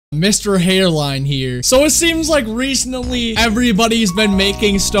Mr. Hairline here. So it seems like recently everybody's been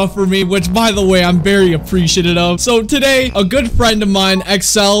making stuff for me, which by the way, I'm very appreciative of. So today, a good friend of mine,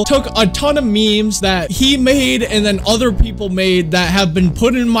 Excel, took a ton of memes that he made and then other people made that have been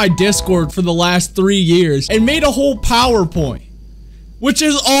put in my Discord for the last 3 years and made a whole PowerPoint, which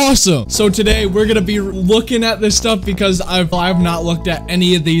is awesome. So today we're gonna be looking at this stuff because I've not looked at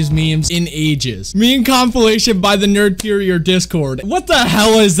any of these memes in ages. Meme compilation by the Nerdperior Discord. What the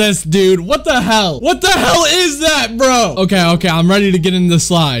hell is this, dude? What the hell? What the hell is that, bro? Okay, I'm ready to get into the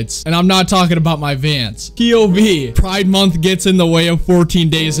slides. And I'm not talking about my Vans. POV. Pride Month gets in the way of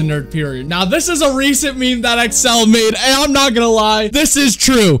 14 days in Nerdperior. Now, this is a recent meme that Excel made, and I'm not gonna lie, this is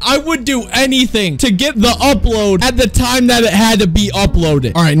true. I would do anything to get the upload at the time that it had to be uploaded.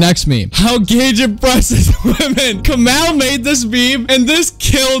 All right, next meme. How Gage impresses women. Kamal made this meme and this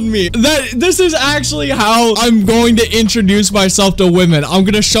killed me. This is actually how I'm going to introduce myself to women. I'm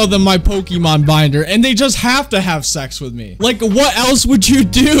gonna show them my Pokemon binder and they just have to have sex with me. Like, what else would you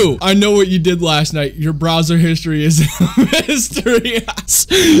do? I know what you did last night. Your browser history is a mystery.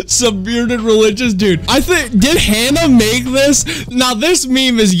 Some bearded religious dude. I think, did Hannah make this? Now this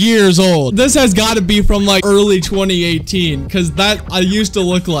meme is years old. This has got to be from like early 2018 because I used to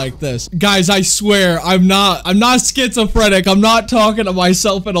look like this. Guys, I swear, I'm not schizophrenic. I'm not talking to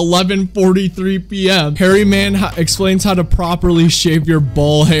myself at 11:43 p.m. Hairy Man explains how to properly shave your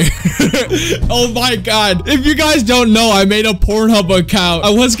ball hair. Oh my god. If you guys don't know, I made a Pornhub account.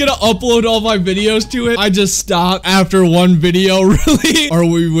 I was gonna upload all my videos to it. I just stopped after one video. Really? Are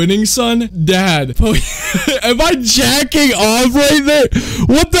we winning, son? Dad. Am I jacking off right there?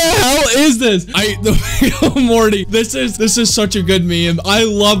 What the hell is this? Morty. This is such a good meme. I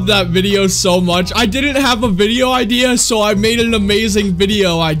love that video so much. I didn't have a video idea, so I made an amazing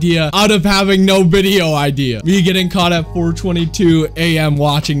video idea out of having no video idea. Me getting caught at 4:22 a.m.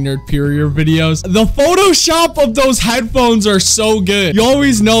 watching Nerdperior videos. The Photoshop of those headphones are so good. You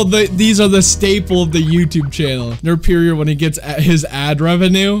always know that these are the staple of the YouTube channel. Nerdperior when he gets his ad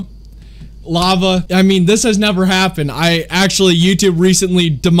revenue. Lava. I mean, this has never happened. YouTube recently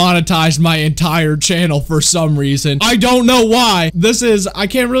demonetized my entire channel for some reason. I don't know why. I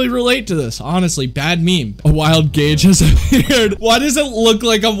can't really relate to this. Honestly, bad meme. A wild Gage has appeared. Why does it look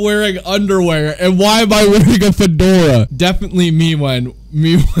like I'm wearing underwear? And why am I wearing a fedora? Definitely me when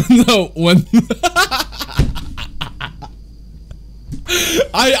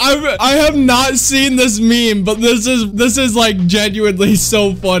I have not seen this meme, but this is like genuinely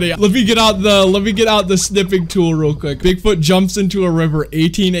so funny. Let me get out the snipping tool real quick. Bigfoot jumps into a river,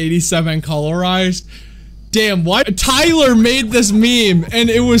 1887 colorized. Damn, what? Tyler made this meme and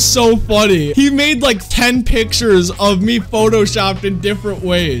it was so funny. He made like 10 pictures of me photoshopped in different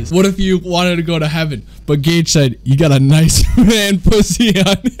ways. What if you wanted to go to heaven? But Gage said, you got a nice man pussy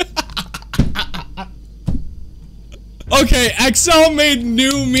on. Okay, Excel made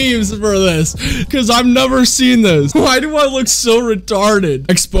new memes for this because I've never seen this. Why do I look so retarded?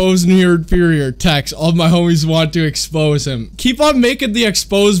 Expose Nerdperior text. All my homies want to expose him. Keep on making the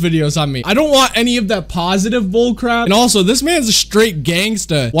expose videos on me. I don't want any of that positive bullcrap. And also, this man's a straight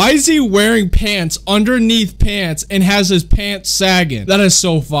gangsta. Why is he wearing pants underneath pants and has his pants sagging? That is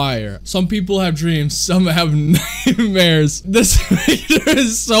so fire. Some people have dreams. Some have nightmares. This picture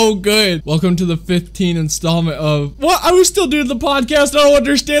is so good. Welcome to the 15th installment of... What? I was still doing the podcast. I don't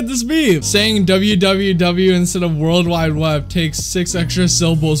understand this meme. Saying www instead of World Wide Web takes 6 extra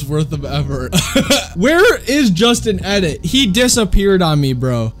syllables worth of effort. Where is Justin Edit? He disappeared on me,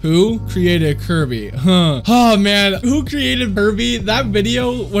 bro. Who created Kirby? Huh. Oh, man. Who created Kirby? That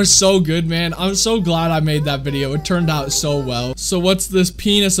video was so good, man. I'm so glad I made that video. It turned out so well. So what's this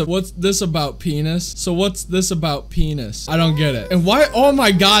penis? What's this about penis? So what's this about penis? I don't get it. And why? Oh,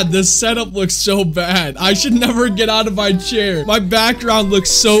 my God. This setup looks so bad. I should never get out of my chair. My background looks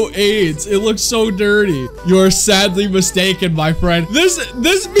so AIDS. It looks so dirty. You're sadly mistaken, my friend.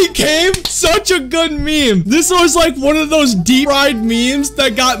 This became such a good meme. This was like one of those deep fried memes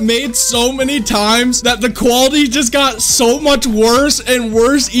that got made so many times that the quality just got so much worse and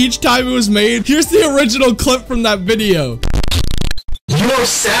worse each time it was made. Here's the original clip from that video. You are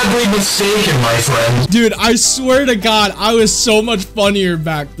sadly mistaken, my friend. Dude, I swear to God, I was so much funnier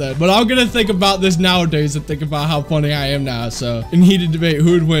back then. But I'm gonna think about this nowadays and think about how funny I am now. So, in heated debate,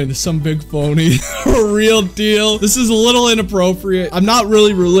 who would win? Some big phony or real deal? This is a little inappropriate. I'm not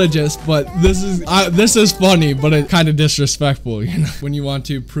really religious, but this is funny, but it's kind of disrespectful, you know? When you want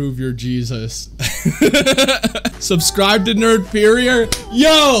to prove you're Jesus. Subscribe to Nerdperior.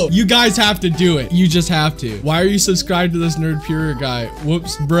 Yo, you guys have to do it. You just have to. Why are you subscribed to this Nerdperior guy?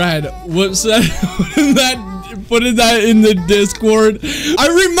 Whoops, bread. Whoops, that putting that in the Discord. I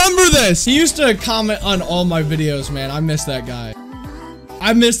remember this. He used to comment on all my videos, man. I miss that guy.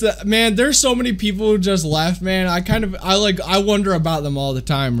 I miss that, man. There's so many people who just left, man. I wonder about them all the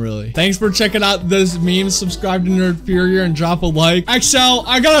time, really. Thanks for checking out this meme. Subscribe to Nerdperior and drop a like. XL,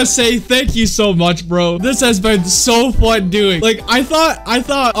 I gotta say thank you so much, bro. This has been so fun doing. Like, I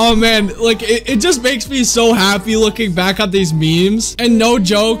thought, oh man, like it just makes me so happy looking back at these memes. And no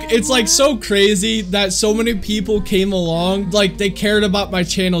joke, it's like so crazy that so many people came along, like they cared about my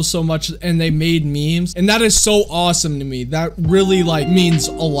channel so much and they made memes. And that is so awesome to me. That really like means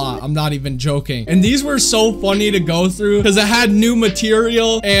a lot. I'm not even joking. And these were so funny to go through because it had new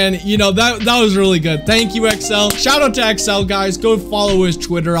material, and you know that was really good. Thank you, XL. Shout out to XL, guys. Go follow his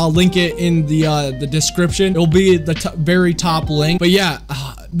Twitter. I'll link it in the description. It'll be the very top link. But yeah,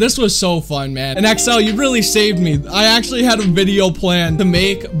 this was so fun, man. And XL, you really saved me. I actually had a video plan to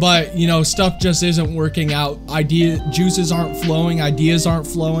make, but you know, stuff just isn't working out. Juices aren't flowing, ideas aren't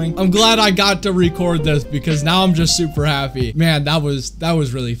flowing. I'm glad I got to record this because now I'm just super happy. Man, that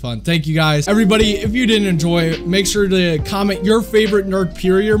was really fun. Thank you, guys. Everybody, if you didn't enjoy it, make sure to comment your favorite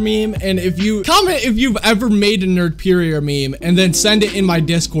Nerdperior meme. And if you've ever made a Nerdperior meme and then send it in my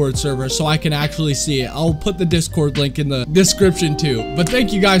Discord server so I can actually see it. I'll put the Discord link in the description too. But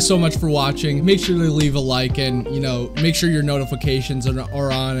thank you guys so much for watching. Make sure to leave a like and, you know, make sure your notifications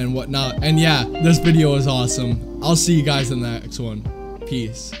are on and whatnot. And yeah, this video is awesome. I'll see you guys in the next one.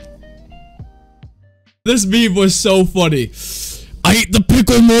 Peace. This meme was so funny. I ate the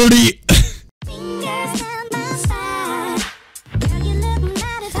pickle, Morty.